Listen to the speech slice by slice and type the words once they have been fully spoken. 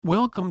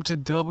Welcome to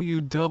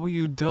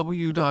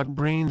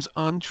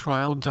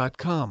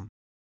www.brainsontrial.com.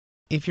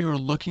 If you're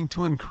looking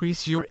to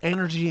increase your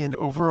energy and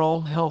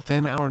overall health,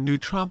 then our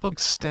Nootropic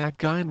Stack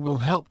Guide will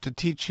help to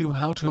teach you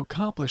how to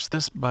accomplish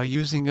this by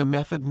using a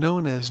method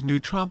known as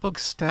nootropic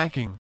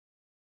stacking.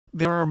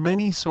 There are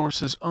many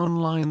sources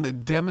online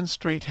that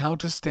demonstrate how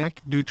to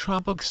stack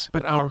nootropics,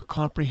 but our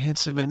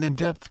comprehensive and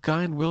in-depth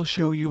guide will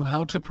show you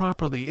how to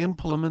properly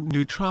implement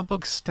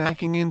nootropic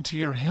stacking into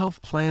your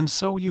health plan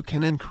so you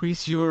can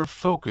increase your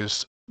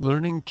focus,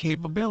 learning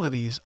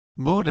capabilities,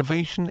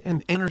 motivation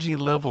and energy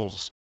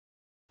levels.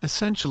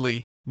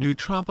 Essentially,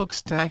 nootropic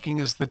stacking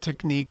is the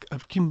technique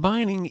of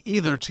combining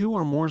either two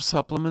or more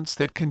supplements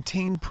that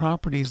contain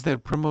properties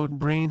that promote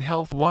brain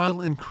health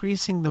while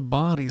increasing the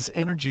body's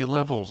energy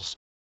levels.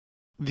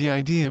 The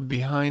idea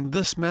behind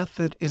this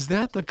method is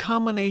that the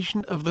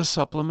combination of the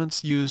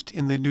supplements used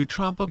in the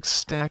nootropic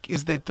stack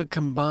is that the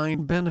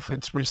combined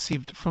benefits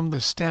received from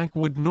the stack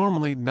would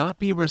normally not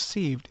be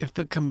received if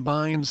the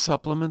combined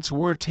supplements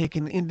were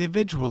taken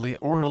individually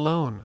or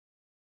alone.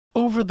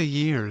 Over the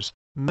years,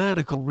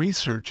 medical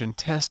research and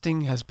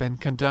testing has been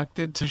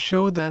conducted to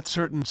show that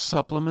certain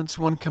supplements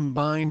when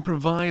combined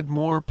provide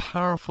more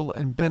powerful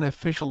and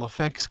beneficial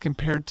effects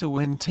compared to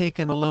when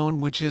taken alone,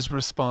 which is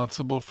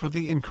responsible for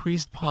the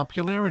increased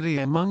popularity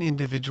among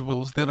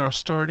individuals that are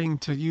starting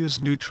to use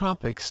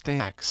nootropic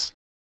stacks.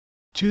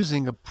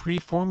 Choosing a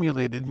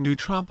pre-formulated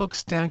nootropic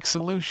stack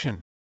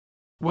solution.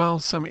 While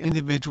some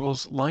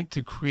individuals like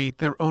to create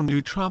their own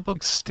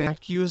nootropic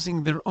stack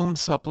using their own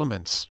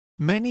supplements,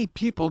 many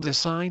people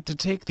decide to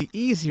take the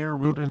easier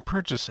route and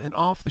purchase an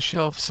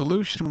off-the-shelf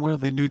solution where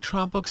the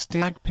nootropic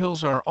stack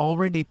pills are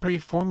already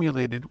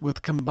pre-formulated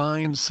with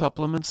combined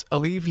supplements,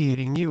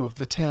 alleviating you of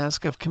the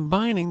task of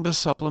combining the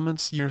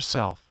supplements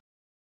yourself.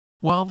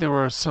 While there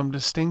are some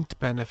distinct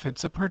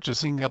benefits of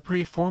purchasing a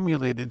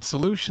pre-formulated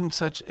solution,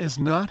 such as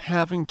not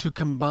having to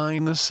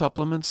combine the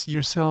supplements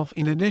yourself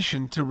in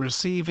addition to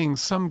receiving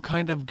some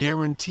kind of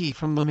guarantee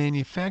from the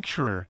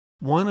manufacturer,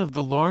 one of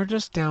the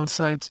largest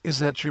downsides is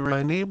that you're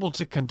unable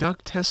to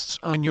conduct tests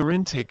on your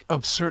intake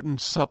of certain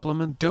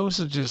supplement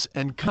dosages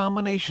and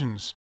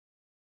combinations.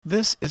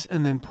 This is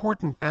an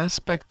important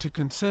aspect to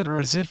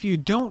consider, as if you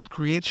don't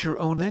create your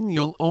own, then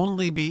you'll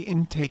only be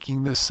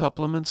intaking the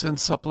supplements and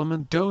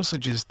supplement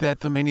dosages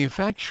that the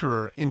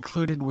manufacturer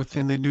included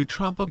within the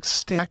nootropic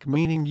stack,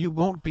 meaning you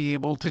won't be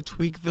able to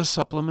tweak the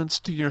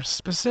supplements to your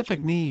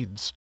specific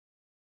needs.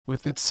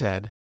 With it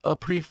said, a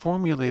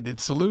pre-formulated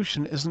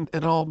solution isn't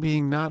at all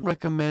being not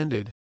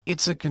recommended.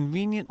 It's a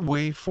convenient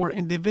way for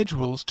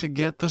individuals to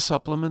get the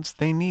supplements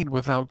they need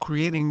without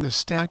creating the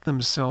stack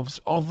themselves,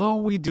 although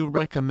we do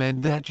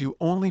recommend that you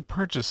only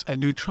purchase a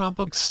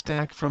nootropic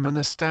stack from an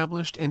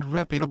established and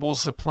reputable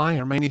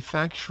supplier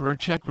manufacturer.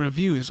 Check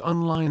reviews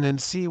online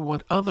and see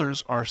what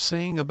others are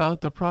saying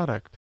about the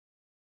product.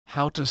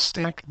 How to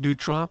stack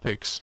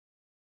nootropics.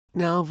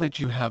 Now that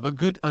you have a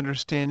good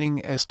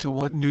understanding as to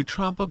what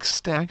nootropic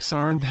stacks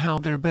are and how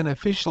they're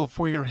beneficial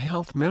for your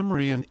health,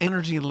 memory and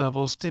energy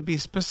levels to be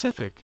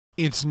specific,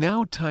 it's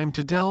now time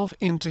to delve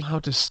into how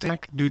to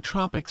stack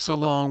nootropics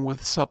along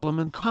with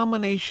supplement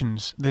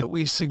combinations that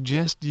we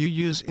suggest you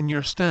use in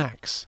your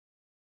stacks.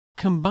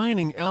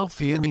 Combining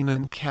L-theanine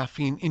and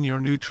caffeine in your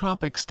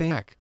nootropic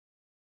stack.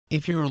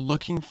 If you're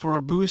looking for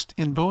a boost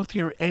in both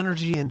your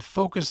energy and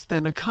focus,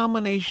 then a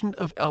combination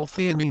of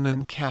L-theanine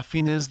and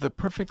caffeine is the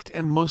perfect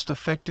and most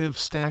effective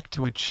stack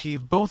to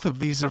achieve both of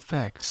these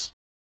effects.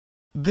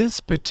 This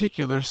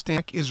particular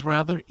stack is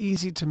rather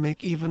easy to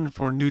make even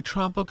for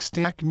nootropic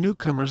stack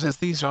newcomers, as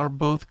these are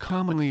both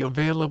commonly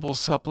available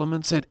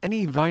supplements at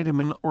any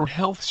vitamin or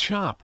health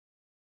shop.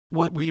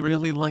 What we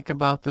really like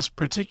about this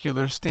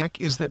particular stack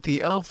is that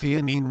the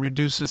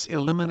L-theanine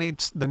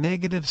eliminates the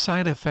negative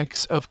side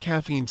effects of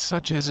caffeine,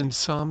 such as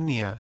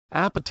insomnia,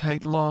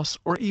 appetite loss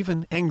or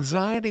even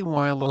anxiety,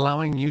 while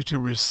allowing you to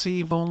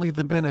receive only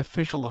the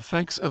beneficial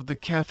effects of the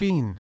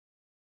caffeine.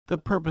 The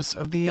purpose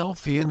of the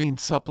L-theanine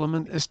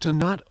supplement is to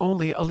not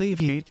only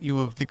alleviate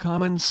you of the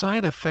common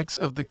side effects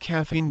of the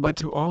caffeine, but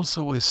to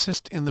also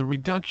assist in the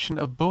reduction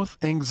of both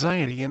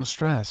anxiety and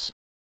stress.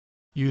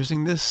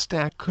 Using this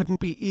stack couldn't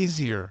be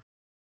easier.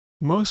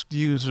 Most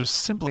users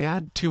simply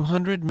add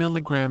 200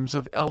 milligrams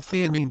of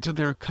L-theanine to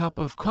their cup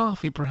of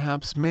coffee,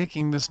 perhaps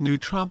making this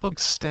nootropic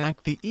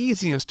stack the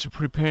easiest to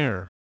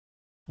prepare.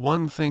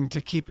 One thing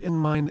to keep in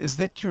mind is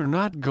that you're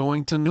not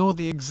going to know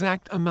the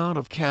exact amount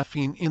of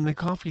caffeine in the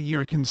coffee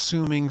you're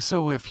consuming,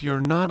 so if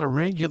you're not a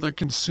regular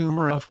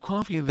consumer of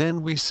coffee,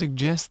 then we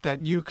suggest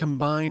that you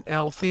combine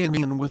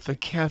L-theanine with a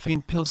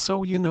caffeine pill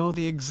so you know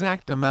the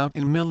exact amount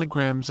in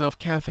milligrams of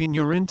caffeine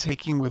you're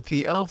intaking with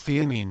the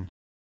L-theanine.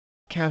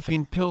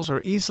 Caffeine pills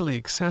are easily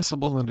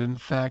accessible and in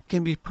fact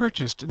can be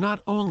purchased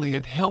not only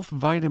at health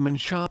vitamin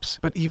shops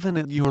but even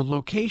at your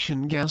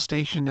location gas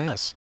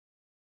stations.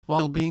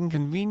 While being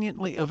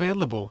conveniently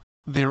available,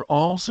 they're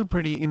also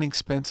pretty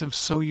inexpensive,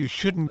 so you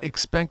shouldn't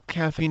expect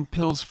caffeine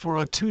pills for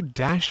a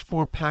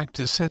 2-4 pack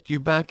to set you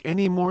back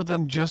any more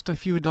than just a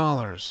few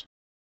dollars.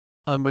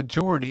 A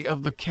majority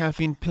of the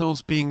caffeine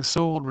pills being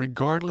sold,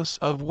 regardless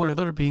of where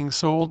they're being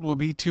sold, will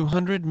be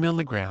 200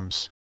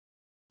 milligrams.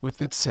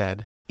 With it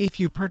said, if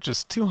you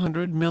purchase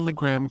 200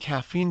 milligram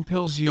caffeine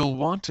pills, you'll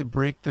want to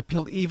break the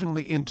pill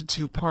evenly into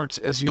two parts,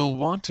 as you'll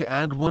want to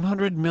add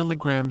 100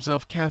 milligrams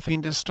of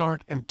caffeine to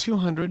start and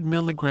 200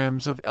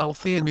 milligrams of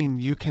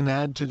L-theanine you can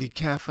add to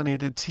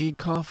decaffeinated tea,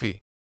 coffee.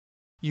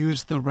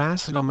 Use the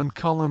Racidum and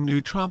Column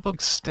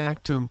Nootropic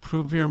Stack to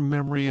improve your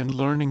memory and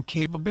learning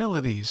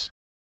capabilities.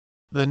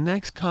 The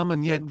next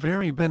common yet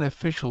very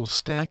beneficial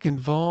stack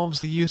involves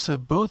the use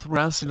of both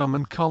Racidum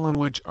and Column,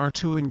 which are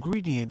two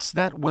ingredients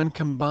that when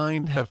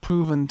combined have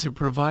proven to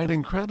provide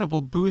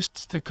incredible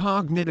boosts to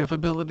cognitive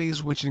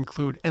abilities, which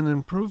include an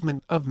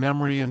improvement of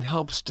memory and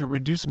helps to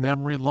reduce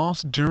memory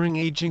loss during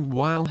aging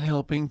while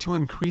helping to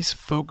increase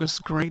focus.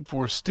 Great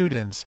for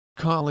students,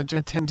 college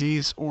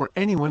attendees, or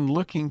anyone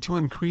looking to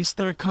increase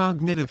their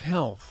cognitive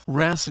health.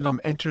 Racidum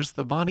enters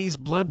the body's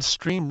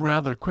bloodstream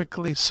rather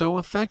quickly, so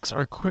effects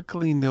are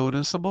quickly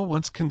noticeable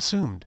once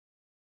consumed.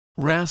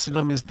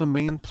 Racidum is the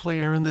main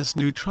player in this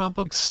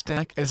nootropic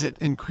stack, as it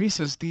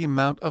increases the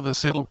amount of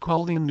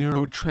acetylcholine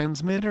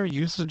neurotransmitter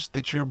usage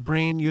that your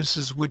brain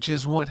uses, which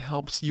is what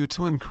helps you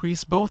to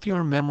increase both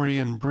your memory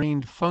and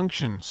brain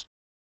functions.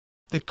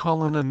 The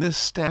column in this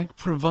stack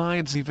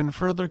provides even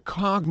further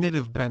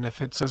cognitive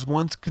benefits, as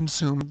once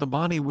consumed the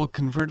body will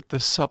convert the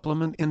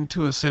supplement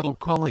into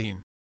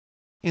acetylcholine.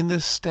 In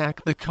this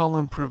stack the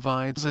column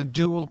provides a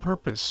dual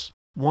purpose,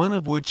 one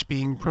of which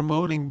being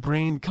promoting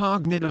brain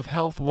cognitive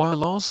health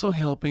while also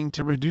helping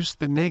to reduce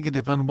the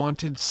negative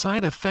unwanted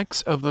side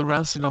effects of the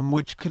Racidum,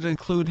 which could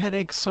include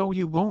headaches, so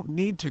you won't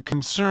need to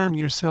concern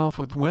yourself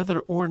with whether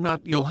or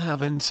not you'll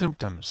have any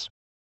symptoms.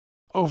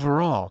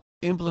 Overall,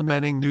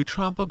 implementing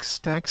nootropic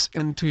stacks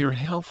into your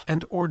health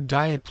and or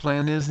diet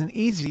plan is an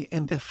easy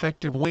and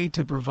effective way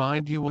to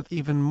provide you with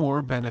even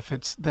more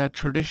benefits that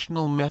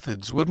traditional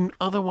methods wouldn't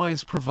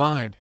otherwise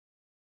provide.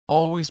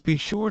 Always be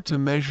sure to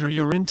measure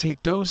your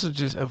intake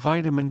dosages of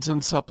vitamins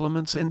and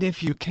supplements, and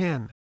if you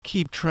can,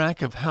 keep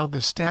track of how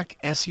the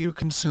stacks you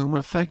consume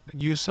affect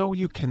you, so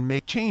you can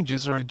make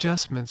changes or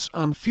adjustments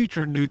on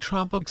future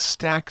nootropic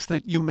stacks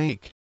that you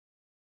make.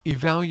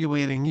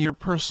 Evaluating your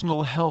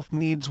personal health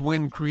needs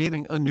when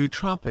creating a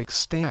nootropic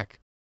stack.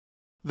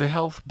 The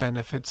health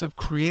benefits of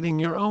creating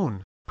your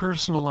own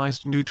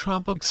personalized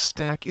nootropic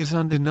stack is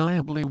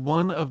undeniably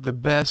one of the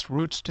best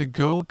routes to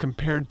go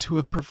compared to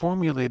a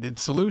preformulated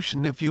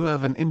solution if you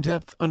have an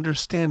in-depth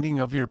understanding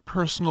of your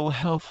personal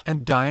health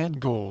and diet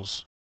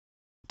goals.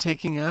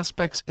 Taking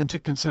aspects into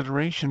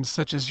consideration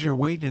such as your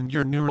weight and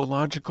your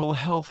neurological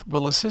health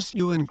will assist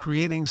you in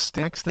creating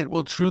stacks that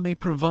will truly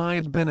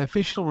provide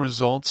beneficial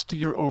results to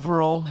your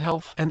overall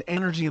health and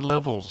energy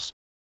levels.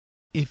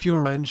 If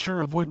you're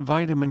unsure of what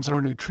vitamins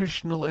or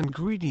nutritional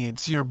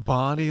ingredients your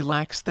body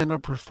lacks, then a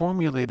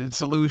preformulated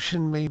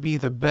solution may be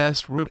the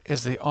best route,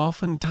 as they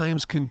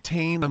oftentimes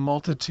contain a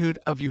multitude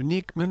of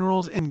unique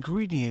minerals and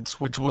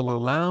ingredients which will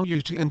allow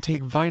you to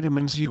intake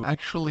vitamins you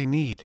actually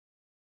need.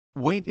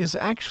 Weight is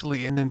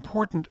actually an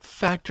important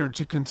factor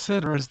to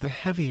consider, as the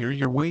heavier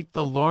your weight,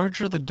 the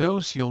larger the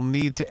dose you'll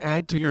need to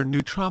add to your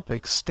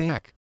nootropic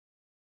stack.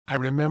 I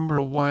remember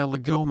a while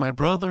ago my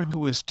brother,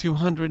 who is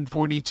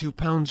 242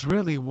 pounds,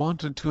 really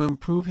wanted to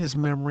improve his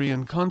memory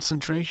and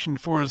concentration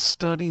for his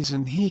studies,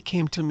 and he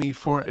came to me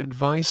for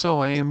advice, so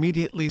I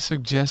immediately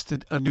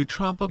suggested a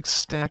nootropic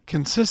stack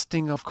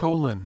consisting of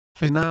choline,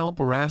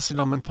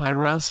 phenylpiracidum and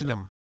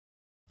piracidum.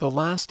 The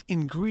last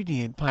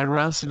ingredient,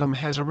 piracidum,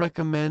 has a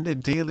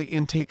recommended daily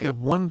intake of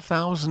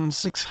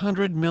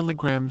 1,600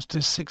 mg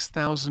to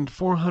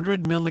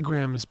 6,400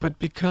 mg, but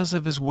because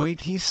of his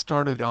weight he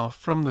started off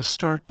from the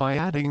start by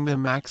adding the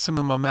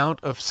maximum amount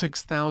of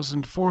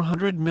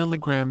 6,400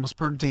 mg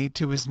per day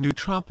to his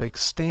nootropic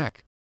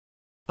stack.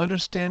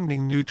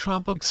 Understanding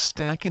nootropic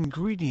stack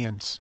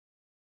ingredients.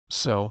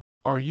 So,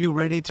 are you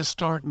ready to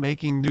start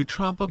making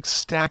nootropic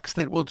stacks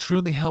that will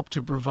truly help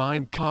to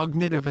provide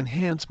cognitive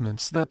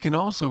enhancements that can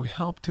also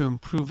help to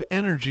improve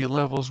energy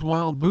levels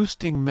while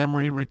boosting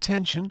memory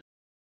retention?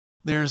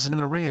 There's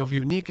an array of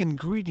unique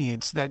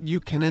ingredients that you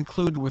can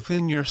include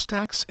within your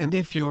stacks, and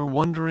if you're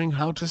wondering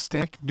how to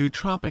stack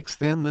nootropics,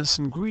 then this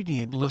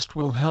ingredient list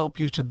will help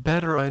you to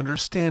better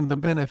understand the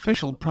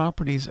beneficial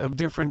properties of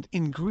different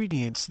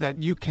ingredients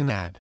that you can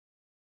add.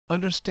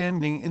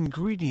 Understanding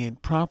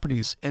ingredient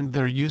properties and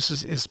their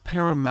uses is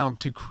paramount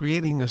to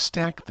creating a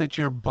stack that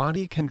your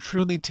body can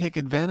truly take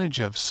advantage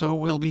of, so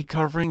we'll be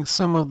covering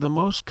some of the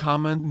most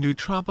common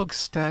nootropic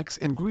stacks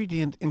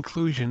ingredient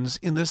inclusions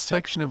in this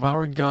section of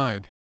our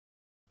guide.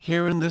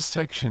 Here in this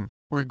section,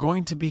 we're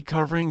going to be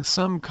covering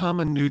some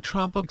common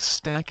nootropic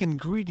stack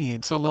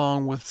ingredients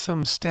along with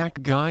some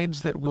stack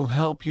guides that will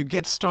help you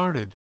get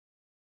started.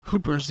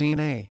 Huperzine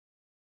A.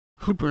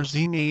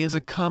 Huperzine A is a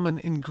common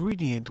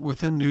ingredient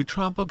within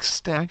nootropic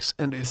stacks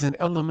and is an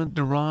element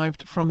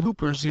derived from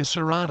Huperzia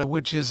serrata,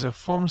 which is a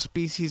form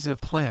species of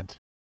plant.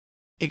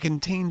 It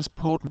contains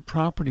potent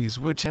properties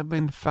which have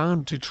been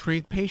found to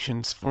treat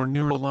patients for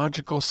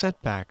neurological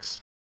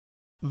setbacks.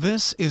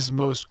 This is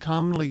most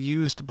commonly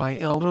used by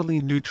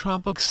elderly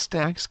Nootropic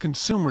Stacks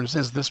consumers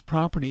as this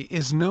property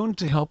is known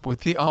to help with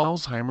the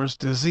Alzheimer's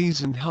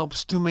disease and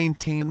helps to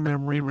maintain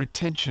memory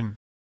retention.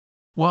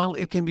 While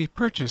it can be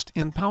purchased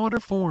in powder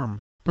form,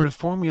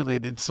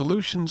 pre-formulated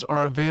solutions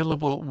are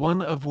available,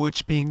 one of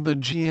which being the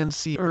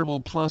GNC Herbal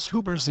Plus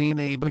Huperzine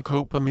A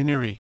Bacopa.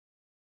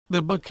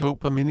 The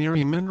Bacopa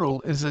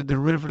mineral is a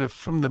derivative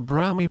from the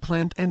Brahmi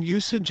plant, and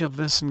usage of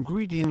this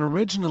ingredient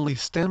originally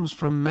stems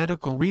from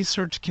medical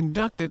research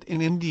conducted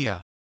in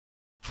India.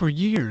 For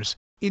years,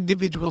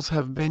 individuals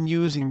have been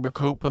using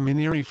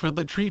Bacopa for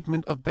the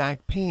treatment of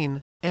back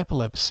pain,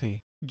 epilepsy,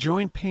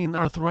 joint pain,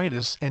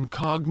 arthritis, and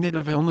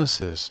cognitive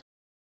illnesses.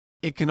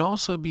 It can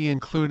also be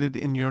included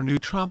in your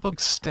nootropic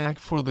stack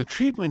for the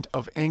treatment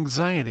of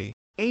anxiety,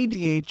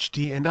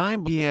 ADHD, and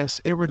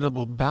IBS,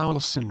 irritable bowel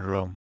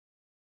syndrome.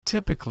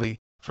 Typically,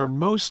 for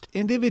most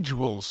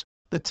individuals,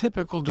 the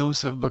typical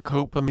dose of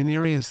Bacopa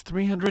is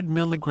 300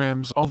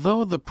 mg,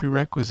 although the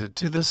prerequisite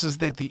to this is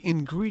that the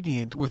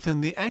ingredient within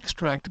the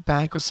extract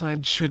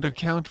bacoside should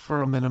account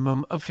for a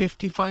minimum of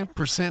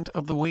 55%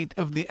 of the weight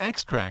of the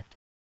extract.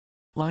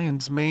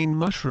 Lion's mane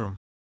mushroom.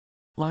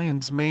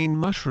 Lion's mane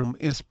mushroom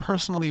is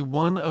personally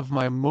one of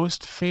my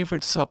most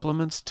favorite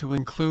supplements to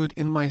include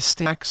in my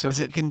stacks, as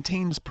it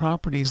contains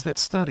properties that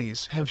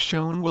studies have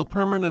shown will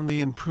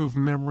permanently improve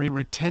memory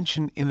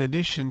retention in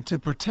addition to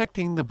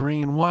protecting the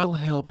brain while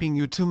helping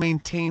you to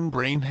maintain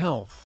brain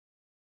health.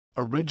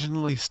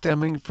 Originally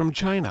stemming from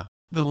China,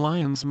 the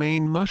lion's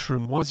mane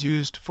mushroom was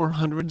used for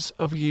hundreds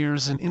of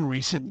years and in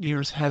recent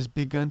years has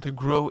begun to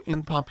grow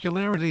in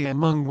popularity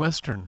among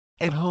Western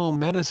at-home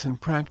medicine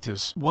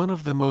practice. One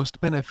of the most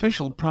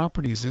beneficial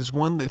properties is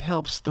one that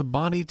helps the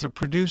body to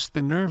produce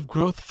the nerve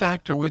growth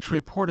factor, which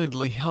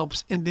reportedly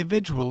helps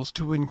individuals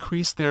to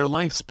increase their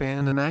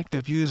lifespan. An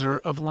active user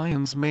of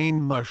lion's mane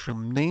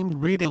mushroom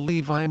named Rita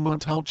Levi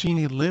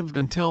Montalcini lived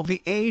until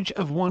the age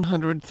of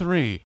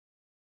 103.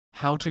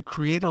 How to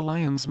create a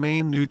lion's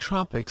mane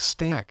nootropic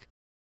stack.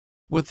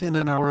 Within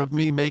an hour of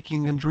me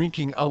making and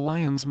drinking a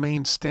lion's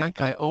mane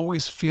stack, I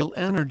always feel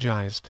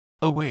energized,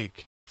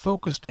 awake,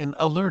 focused and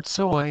alert,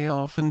 so I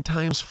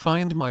oftentimes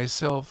find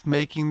myself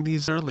making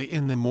these early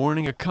in the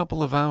morning, a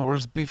couple of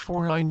hours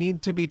before I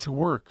need to be to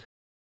work.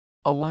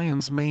 A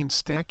lion's mane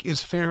stack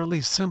is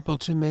fairly simple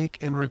to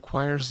make and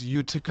requires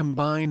you to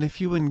combine a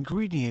few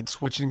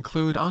ingredients, which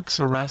include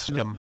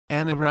oxiracetam,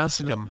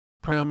 aniracetam,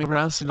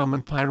 primiracetam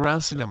and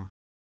piracetam.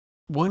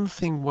 One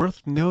thing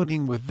worth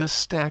noting with this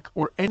stack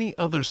or any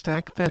other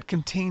stack that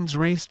contains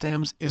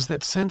racetams is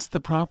that since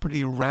the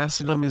property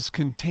racetam is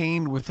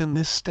contained within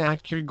this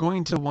stack, you're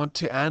going to want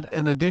to add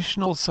an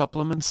additional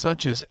supplement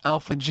such as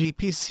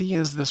alpha-GPC,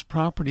 as this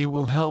property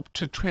will help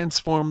to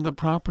transform the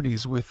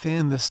properties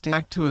within the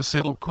stack to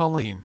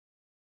acetylcholine.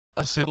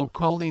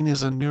 Acetylcholine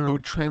is a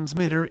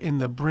neurotransmitter in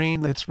the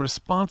brain that's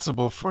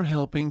responsible for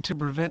helping to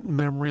prevent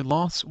memory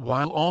loss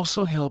while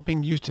also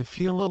helping you to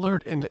feel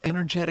alert and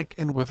energetic,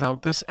 and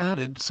without this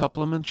added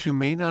supplement you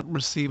may not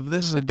receive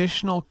this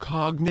additional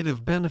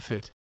cognitive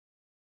benefit.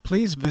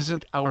 Please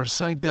visit our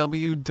site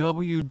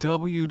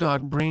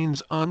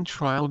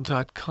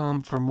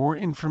www.brainsontrial.com for more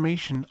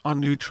information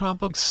on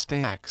nootropic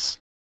stacks.